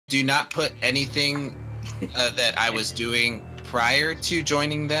do not put anything that I was doing prior to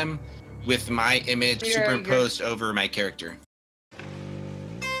joining them with my image superimposed over my character.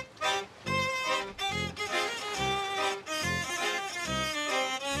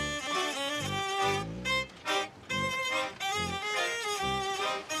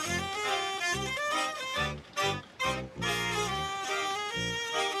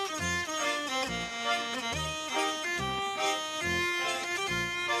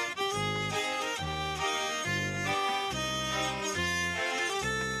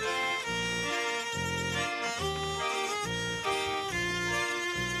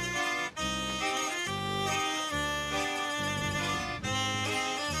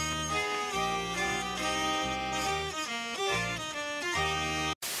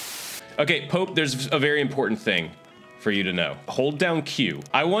 Okay, Pope, there's a very important thing for you to know. Hold down Q.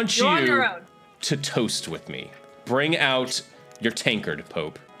 I want you to toast with me. Bring out your tankard,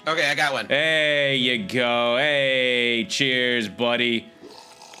 Pope. Okay, I got one. Hey, you go. Hey, cheers, buddy.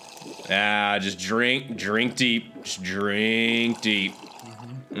 Ah, just drink deep. Just drink deep.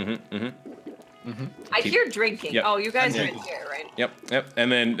 I hear drinking. Yep. Oh, you guys are in here, right? Yep.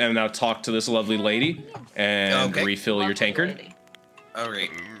 And now talk to this lovely lady and refill your tankard. All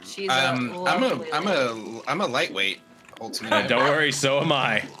right. She's I'm a lightweight, ultimately. Don't worry, so am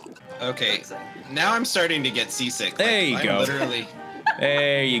I. Okay. Now I'm starting to get seasick. There you go. Literally.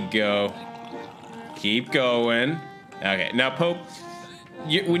 There you go. Keep going. Okay. Now, Pope,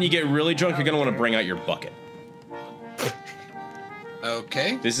 when you get really drunk, you're gonna want to bring out your bucket.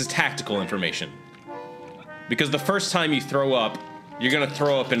 Okay. This is tactical information. Because the first time you throw up, you're gonna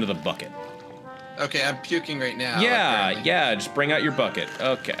throw up into the bucket. Okay, I'm puking right now. Yeah, just bring out your bucket.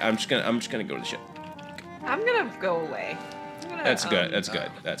 Okay, I'm just gonna go to the ship. I'm gonna go away. That's good.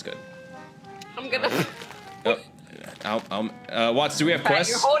 I'm gonna. Watts, do we have quests?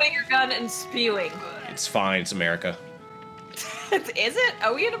 You're holding your gun and spewing. It's fine. It's America. Is it?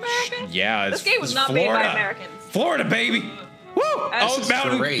 Are we in America? Yeah, this game was not made by Americans. Florida, baby. Woo!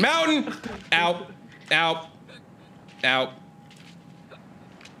 Oh, mountain. Out. Yep.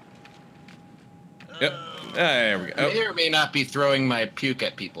 There we go. I may or may not be throwing my puke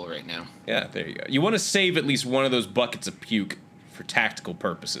at people right now. Yeah, there you go. You want to save at least one of those buckets of puke for tactical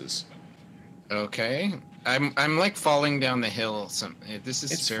purposes. Okay. I'm like falling down the hill. This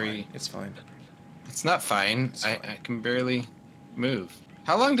is Fine. It's fine. It's not fine. I can barely move.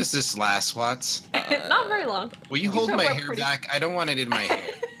 How long does this last, Watts? Not very long. Will you hold my hair back? I don't want it in my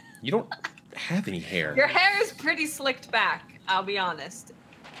hair. You don't have any hair. Your hair is pretty slicked back, I'll be honest.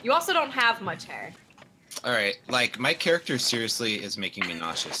 You also don't have much hair. All right, like my character seriously is making me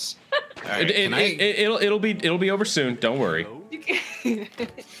nauseous. All right, it'll be over soon. Don't worry.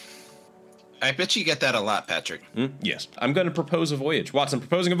 I bet you get that a lot, Patrick. Yes, I'm going to propose a voyage. Watson,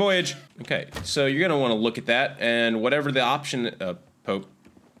 proposing a voyage. Okay, so you're going to want to look at that, and whatever the option, Pope.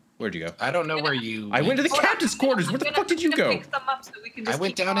 Where'd you go? I don't know where you I went to the captain's quarters. Where the fuck did you go? I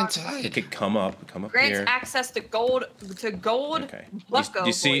went down inside. Okay, come up Grants here. access to gold Okay. bucko do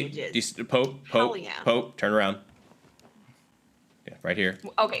you see Pope, turn around. Yeah, right here.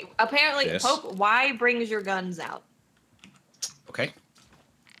 Okay, apparently, This. Pope, why brings your guns out? Okay.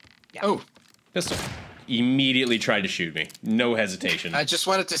 Yeah. Oh. Pistol. Immediately tried to shoot me. No hesitation. I just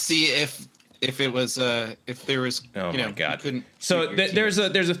wanted to see if it was if there was oh my god. So there's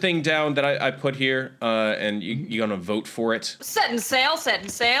a thing down that I put here and you're gonna vote for it. Setting sail.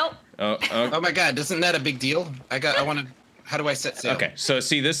 Oh my god, isn't that a big deal? I want to. How do I set sail? Okay, so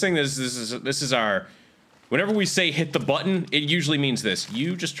see this thing. This is our. Whenever we say hit the button, it usually means this.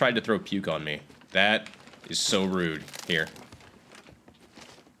 You just tried to throw puke on me. That is so rude. Here.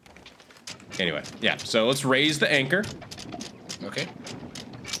 Anyway, yeah. So let's raise the anchor. Okay.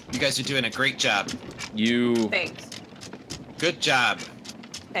 You guys are doing a great job. Thanks. Good job.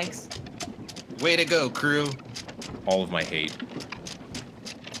 Thanks. Way to go, crew. All of my hate.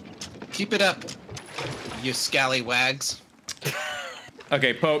 Keep it up, you scallywags.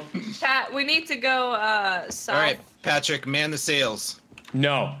 Okay, Pope. Chat, we need to go south. All right, Patrick, man the sails.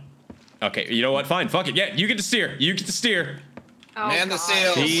 No. Okay, you know what? Fine. Fuck it. Yeah, you get to steer. You get to steer. Oh, man God. the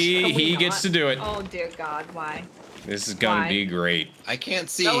sails. He gets to do it. Oh dear God, why? This is gonna be great. I can't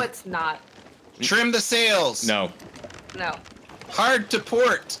see. No, it's not. Trim the sails. No. No. Hard to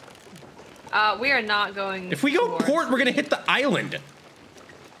port. We are not going. If we go port, we're gonna hit the island.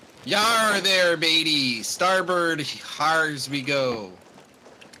 Yar there, matey. Starboard, hars we go.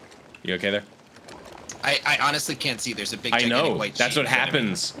 You okay there? I honestly can't see. There's a big, I gigantic know. white That's sheet what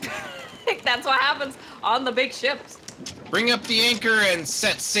happens. That's what happens on the big ships. Bring up the anchor and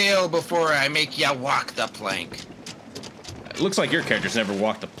set sail before I make ya walk the plank. looks like your character's never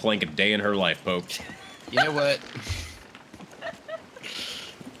walked a plank a day in her life, Pope. You know what?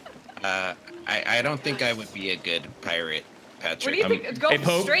 I don't think I would be a good pirate, Patrick. What do you think? Go hey,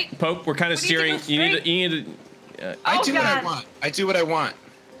 Pope, straight. Pope, we're kind of steering. You need to. I do what I want. I do what I want.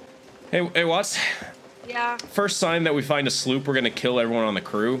 Hey, Watts. Yeah. First sign that we find a sloop, we're gonna kill everyone on the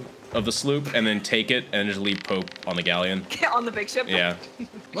crew of the sloop and then take it and just leave Pope on the galleon. On the big ship. Yeah.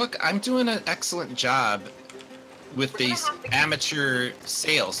 Look, I'm doing an excellent job with these amateur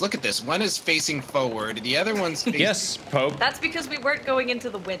sails. Look at this. One is facing forward, the other one's facing... Yes, Pope. That's because we weren't going into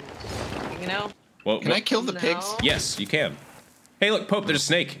the wind, you know? Well, can I kill the pigs? Yes, you can. Hey, look, Pope, there's a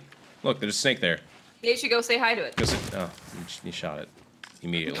snake. Look, there's a snake there. You should go say hi to it. Oh, you shot it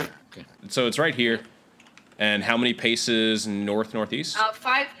immediately. Okay. So it's right here. And how many paces northeast?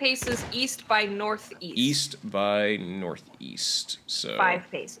 5 paces east by northeast. East by northeast. So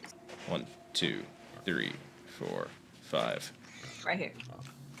 5 paces. 1, 2, 3, 4, 5. Right here.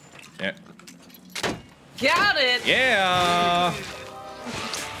 Yeah. Got it! Yeah!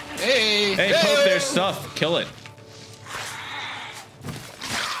 Hey! Hey, Pope, there's stuff. Kill it.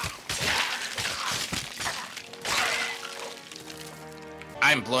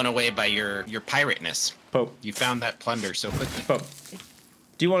 I'm blown away by your pirateness. Pope. You found that plunder so quickly. Pope.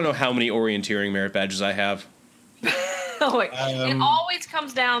 Do you want to know how many orienteering merit badges I have? Oh, wait. It always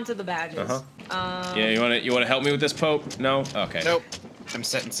comes down to the badges. Yeah, you want to help me with this, Pope? No? Okay. Nope. I'm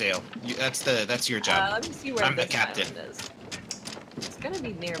setting sail. That's your job. Let me see where I'm the this captain. island is. It's gonna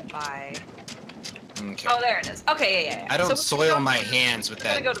be nearby. Okay. Oh, there it is. Okay, yeah. I don't soil my hands with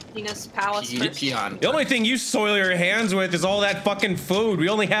that. I'm gonna go to Penis Palace first. Peon. The only thing you soil your hands with is all that fucking food. We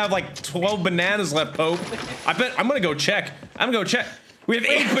only have like 12 bananas left, Pope. I bet I'm gonna go check. We have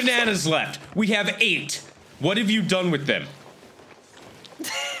 8 bananas left. We have 8. What have you done with them?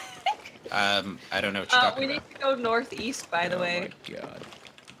 I don't know what you're talking we need to go northeast, by the way. Oh my god.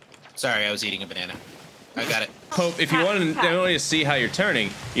 Sorry, I was eating a banana. I got it. Pope, if you want to see how you're turning,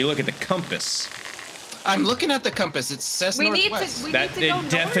 you look at the compass. I'm looking at the compass. It says northwest. We need to go it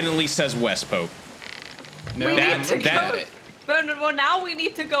definitely says west, Pope. No, we need I'm to looking at it. But well, now we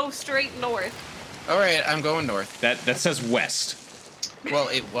need to go straight north. All right, I'm going north. That says west. Well,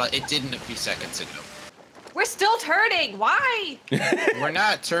 it didn't a few seconds ago. We're still turning. Why? We're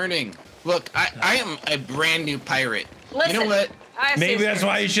not turning. Look, I am a brand new pirate. Listen, you know what? Maybe that's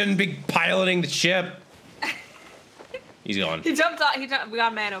why you shouldn't be piloting the ship. He's gone. He jumped out. We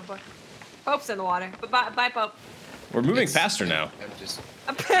got a man over. Pope's in the water. But bye, Pope. We're moving faster now.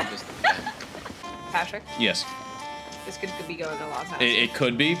 Patrick? Yes. This could be going a lot faster. It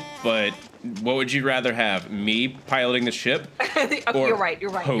could be, but what would you rather have? Me piloting the ship? Okay, or you're right.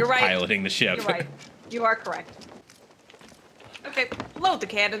 You're right. Pope You're right. piloting the ship? You're right. You are correct. Okay, load the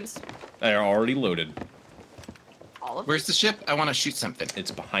cannons. They're already loaded. All of them. Where's the ship? I want to shoot something.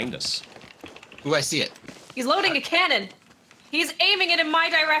 It's behind us. Ooh, I see it. He's loading a cannon. He's aiming it in my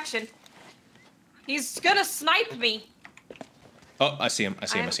direction. He's gonna snipe me. Oh, I see him. I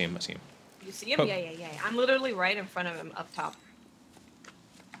see him. You see him? Pope. Yeah. I'm literally right in front of him up top.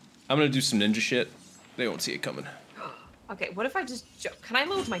 I'm gonna do some ninja shit. They won't see it coming. Okay, what if I just can I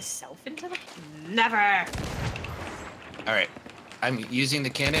load myself into the... Never! All right. I'm using the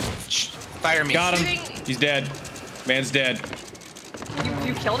cannon. Fire me. Got him. Shooting. He's dead. Man's dead.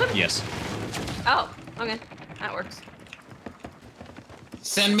 You killed him? Yes. Oh, okay. That works.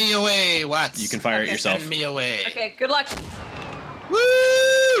 Send me away, Watts. You can fire it yourself. Send me away. Okay, good luck.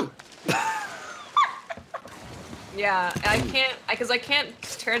 Woo! Yeah, because I can't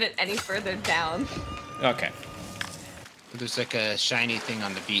turn it any further down. Okay. There's like a shiny thing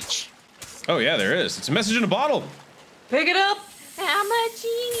on the beach. Oh yeah, there is. It's a message in a bottle. Pick it up. I'm a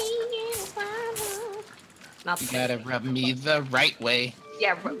genie in a bottle. Not You the gotta rub me the right way.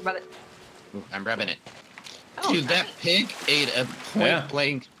 Yeah, rub it. Ooh, I'm rubbing it. Oh, Dude, that pig ate a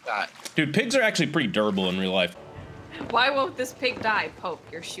point-blank shot. Dude, pigs are actually pretty durable in real life. Why won't this pig die, Pope?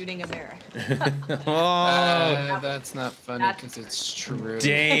 You're shooting a mirror. Oh, That's not funny because it's true.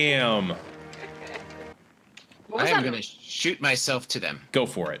 damn. What I was am that? gonna shoot myself to them. Go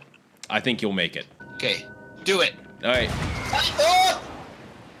for it. I think you'll make it. Okay, do it. All right. Oh!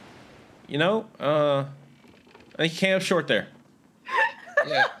 You know, I think you came up short there.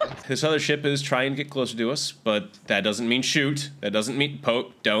 Yeah. This other ship is trying to get closer to us, but that doesn't mean shoot. That doesn't mean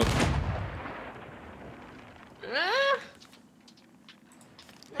Pope. Don't.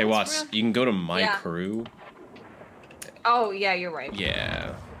 Hey, Watts, you can go to my crew. Oh, yeah, you're right.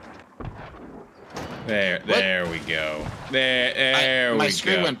 Yeah. There we go. There we go. My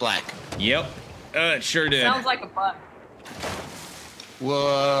screen went black. Yep. It sure did. Sounds like a bug.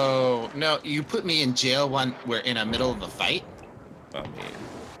 Whoa. No, you put me in jail when we're in the middle of a fight? I mean,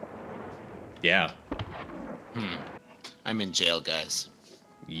 yeah. I'm in jail, guys.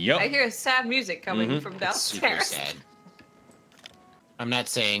 Yep. I hear sad music coming from It's super downstairs. sad. I'm not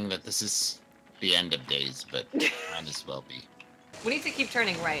saying that this is the end of days, but might as well be. We need to keep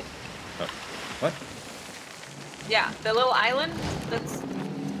turning right. Oh, what? Yeah, the little island. That's.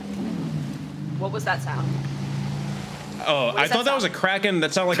 What was that sound? Oh, I thought that was a kraken.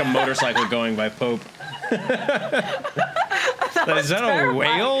 That sounded like a motorcycle going by Pope. Is that a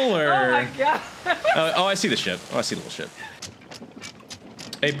whale or? Oh my god. Oh, I see the ship. Oh, I see the little ship.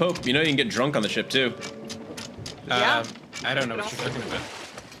 Hey, Pope, you know you can get drunk on the ship too. Yeah. I don't know what you're talking about.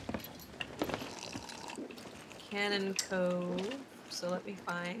 Cannon Cove. So let me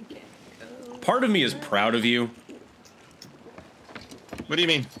find Cannon Cove. Part of me is proud of you. What do you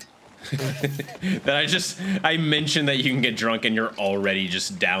mean? That I mentioned that you can get drunk and you're already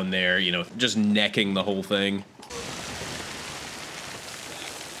just down there, you know, just necking the whole thing.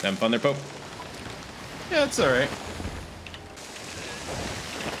 Having fun there, Pope? Yeah, it's alright.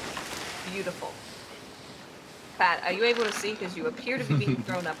 Beautiful. Pat, are you able to see? Because you appear to be being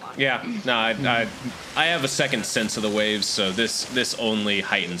thrown up on. Yeah, no, I have a second sense of the waves, so this only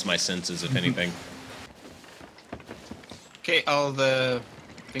heightens my senses, if anything. Okay, all the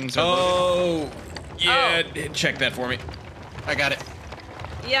things are Oh, yeah, check that for me. I got it.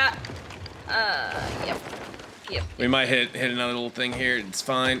 Yeah. Yep. Yep. We might hit another little thing here. It's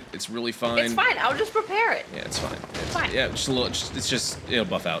fine. It's really fine. It's fine. I'll just prepare it. Yeah, it's fine. It's fine. Yeah, just a little. It's just it'll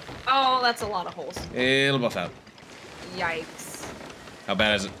buff out. Oh, that's a lot of holes. It'll buff out. Yikes. How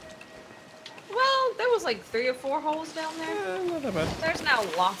bad is it? Well, there was like 3 or 4 holes down there. Not that bad. There's now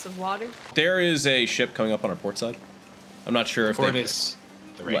lots of water. There is a ship coming up on our port side. I'm not sure if Port they is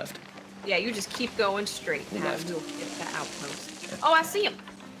the right. left. Yeah, you just keep going straight and Left. we'll get the outpost. Oh, I see him.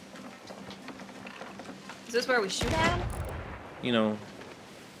 Is this where we shoot at him? You know.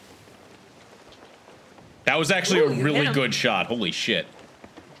 That was actually Ooh, a you really hit 'em. good shot. Holy shit.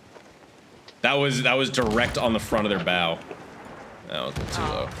 That was direct on the front of their bow. That was a bit too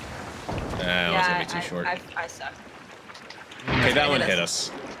low. That was gonna be too short. I suck. Okay, that one hit hit us.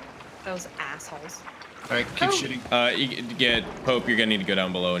 us. Those assholes. Alright, keep Oh. shooting. You get Pope. You're gonna need to go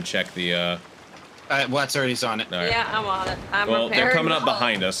down below and check the. Watts already's on it. All right. Yeah, I'm on it. I'm Well, they're repairing coming up the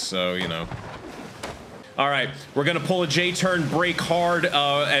behind us, so you know. All right, we're gonna pull a J-turn, brake hard,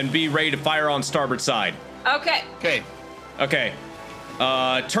 and be ready to fire on starboard side. hull. Okay. Okay, Okay.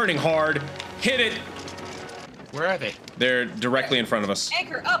 Turning hard. Hit it. where are they? They're directly in front of us.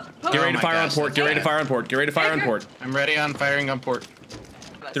 Anchor up. Get ready to my fire on gosh, port. Get ready to that's fire on port. Get ready to fire on Anchor. port. I'm ready on firing on port.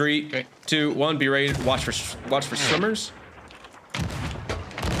 3, Okay. 2, 1. Be ready. Watch for swimmers.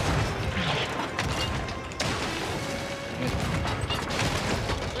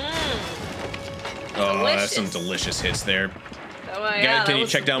 Oh, that's some delicious hits there. Oh, yeah, Can you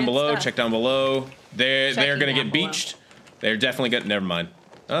check down below? Check down below. They're Checking gonna down get below. beached. They're definitely getting. Never mind.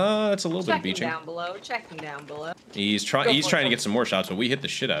 That's a little bit of Checking beaching. down below. Checking down below. He's Go trying. He's for trying it. to get some more shots, but we hit the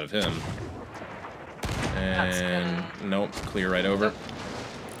shit out of him. And nope, clear right over.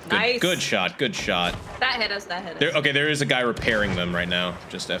 Good, Nice. good shot. Good shot. That hit us. That hit us. There, okay, there is a guy repairing them right now.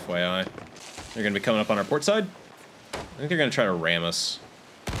 Just FYI. They're gonna be coming up on our port side. I think they're gonna try to ram us.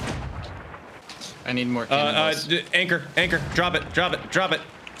 I need more cannonballs. Anchor, drop it, drop it, drop it.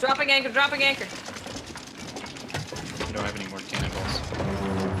 Dropping anchor. Dropping anchor. I don't have any more cannonballs.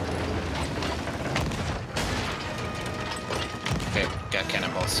 Okay, got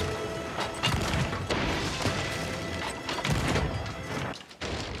cannonballs.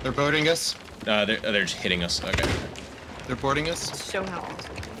 They're boarding us? They're just hitting us. Okay. They're boarding us? Show how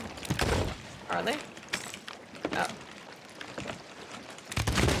awesome. Are they? Oh.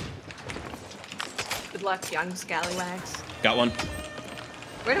 Good luck, young scallywags. Got one.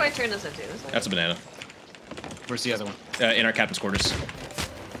 Where do I turn this into? That's a banana. Where's the other one? In our captain's quarters.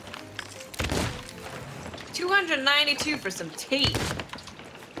 292 for some tea.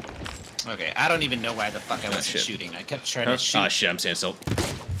 Okay, I don't even know why the fuck I wasn't shit. shooting. I kept trying Huh? to shoot. Ah, shit, I'm standing still.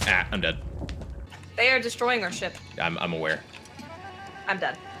 Ah, I'm dead. They are destroying our ship. I'm aware. I'm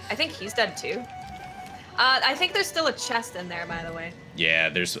dead. I think he's dead too. I think there's still a chest in there, by the way. Yeah,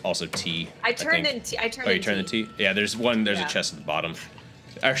 there's also tea. I turned think. in tea. I turned Oh, in you turned the tea. tea? Yeah, there's one. There's Yeah. a chest at the bottom.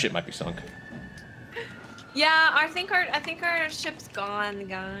 Our ship might be sunk. Yeah, I think our ship's gone,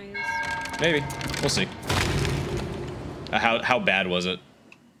 guys. Maybe. We'll see. How bad was it?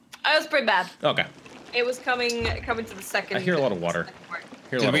 It was pretty bad. Okay. It was coming to the second. I hear a lot of water. second part.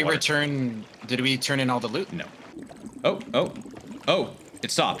 Here, a Did lot we of water. return? Did we turn in all the loot? No. Oh! It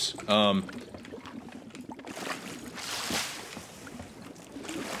stopped.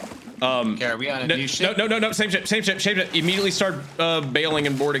 Okay, are we on a new ship? No, same ship. Immediately start bailing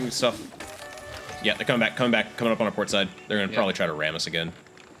and boarding stuff. Yeah, they're coming up on our port side. They're gonna probably try to ram us again.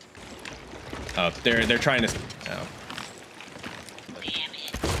 They're trying to. Oh.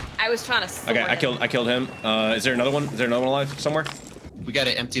 I was trying to. Okay, I killed him. Is there another one? Is there another one alive somewhere? We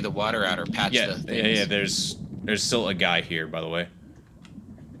gotta empty the water out or patch the things. Yeah. There's still a guy here, by the way.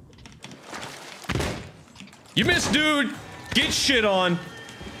 You missed, dude. Get shit on.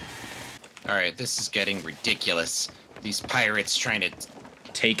 All right, this is getting ridiculous. These pirates trying to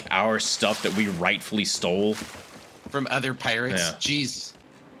take our stuff that we rightfully stole from other pirates. Yeah. Jeez.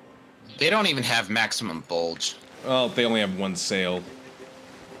 They don't even have maximum bulge. Well, they only have one sail.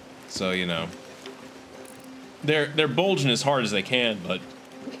 So, you know. They're bulging as hard as they can, but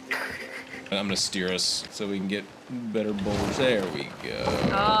I'm gonna steer us so we can get better bulge. There we go.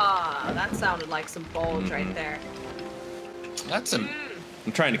 Ah, that sounded like some bulge right there. That's some.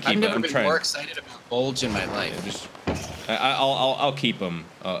 I'm trying to keep. I've never been more excited about bulge in my life. Yeah, I'll keep them.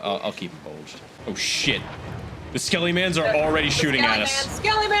 I'll keep them bulged. Oh shit! The Skellymans are already shooting at us.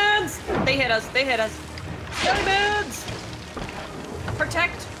 Skellymans! They hit us. Skellymans!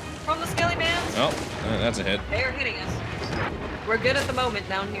 Protect from the Skellymans. Oh, that's a hit. They are hitting us. We're good at the moment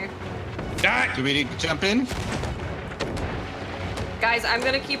down here. Ah! Do we need to jump in? Guys, I'm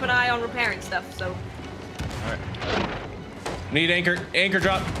gonna keep an eye on repairing stuff. So. All right. Need anchor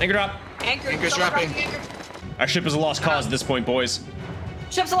drop. Anchor's dropping. Anchor. Our ship is a lost cause at this point, boys.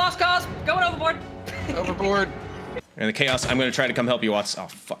 Ship's a lost cause. Going overboard. Overboard. And the chaos. I'm gonna try to come help you, Watts. Oh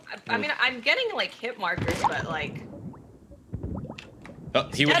fuck. I mean, I'm getting like hit markers, but like. Oh,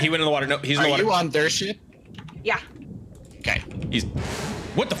 he went in the water. No, he's in the water. Are you on their ship? Yeah. Okay. He's.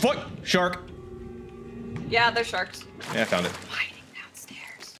 What the fuck? Shark. Yeah, they're sharks. Yeah, I found it. Hiding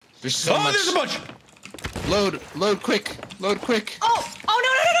downstairs. There's so much. There's a bunch. Load quick. Oh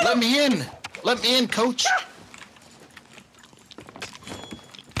no. Let me in, coach.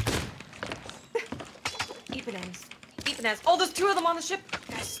 Eat bananas. Oh, there's 2 of them on the ship.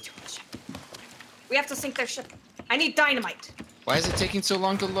 Guys, 2 on the ship. We have to sink their ship. I need dynamite. Why is it taking so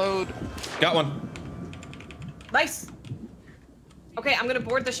long to load? Got one. Nice. Okay, I'm gonna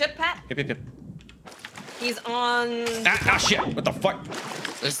board the ship, Pat. Yep. He's on. Ah, shit. What the fuck?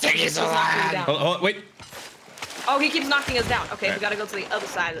 This thing is knocking me alive. down. Hold on, wait. Oh, he keeps knocking us down. Okay, Right. we gotta go to the other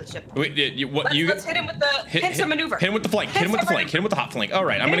side of the ship. Wait, Let's hit him with the pincer maneuver. Hit him with the flank. Hit him with the hot flank. All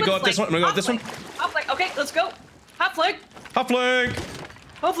right, I'm gonna go up this one. Hot flank. Okay, let's go. Hot flank.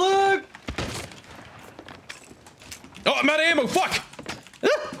 Oh, I'm out of ammo. Fuck.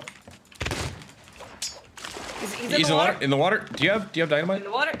 He's in the water. In the water. Do you have dynamite? In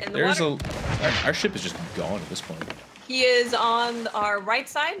the water. Our ship is just gone at this point. He is on our right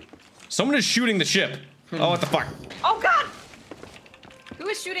side. Someone is shooting the ship. Oh, what the fuck? Oh God! Who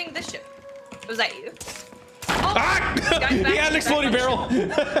is shooting this ship? Was that you? Oh, Ah! He had an exploding barrel.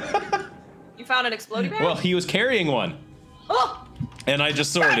 You found an exploding barrel? Well, he was carrying one. Oh! And I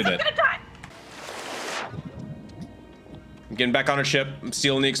just sorted I'm it. gonna die. I'm getting back on our ship. I'm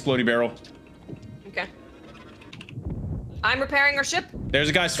stealing the exploding barrel. Okay. I'm repairing our ship. There's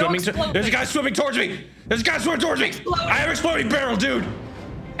a guy swimming. There's a guy swimming towards me. Explode I have an exploding barrel, dude.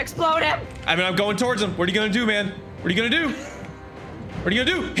 Explode him. I mean, I'm going towards him. What are you gonna do, man? What are you gonna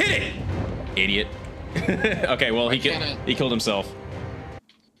do? Hit it! Idiot. Okay, well, he killed himself.